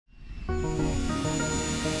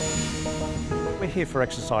We're here for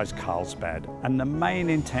exercise Carlsbad, and the main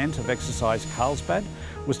intent of exercise Carlsbad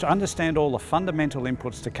was to understand all the fundamental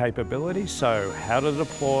inputs to capability, so how to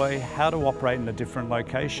deploy, how to operate in a different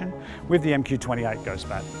location with the MQ-28 Ghost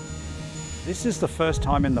Bat. This is the first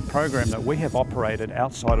time in the program that we have operated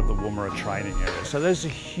outside of the Woomera training area, so there's a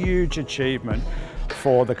huge achievement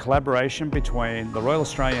for the collaboration between the Royal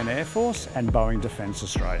Australian Air Force and Boeing Defence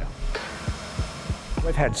Australia.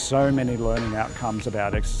 We've had so many learning outcomes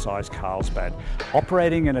about exercise Carlsbad.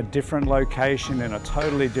 Operating in a different location, in a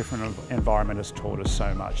totally different environment has taught us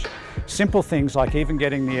so much. Simple things like even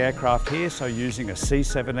getting the aircraft here, so using a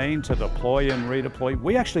C-17 to deploy and redeploy.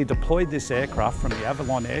 We actually deployed this aircraft from the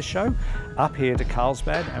Avalon Air Show up here to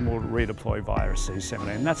Carlsbad and we'll redeploy via a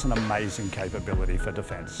C-17. That's an amazing capability for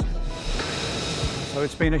defence. So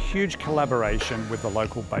it's been a huge collaboration with the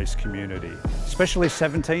local base community, especially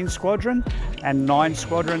 17 Squadron and 9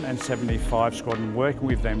 Squadron and 75 Squadron, working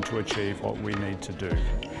with them to achieve what we need to do.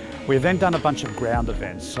 We've then done a bunch of ground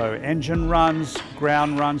events, so engine runs,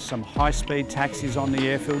 ground runs, some high-speed taxis on the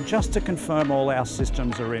airfield, just to confirm all our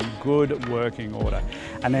systems are in good working order.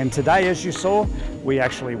 And then today, as you saw, we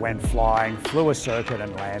actually went flying, flew a circuit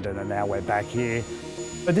and landed, and now we're back here.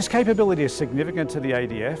 But this capability is significant to the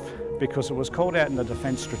ADF because it was called out in the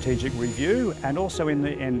Defence Strategic Review and also in the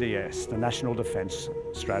NDS, the National Defence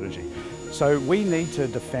Strategy. So we need to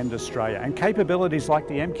defend Australia, and capabilities like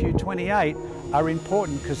the MQ-28 are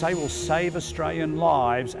important because they will save Australian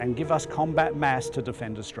lives and give us combat mass to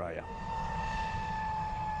defend Australia.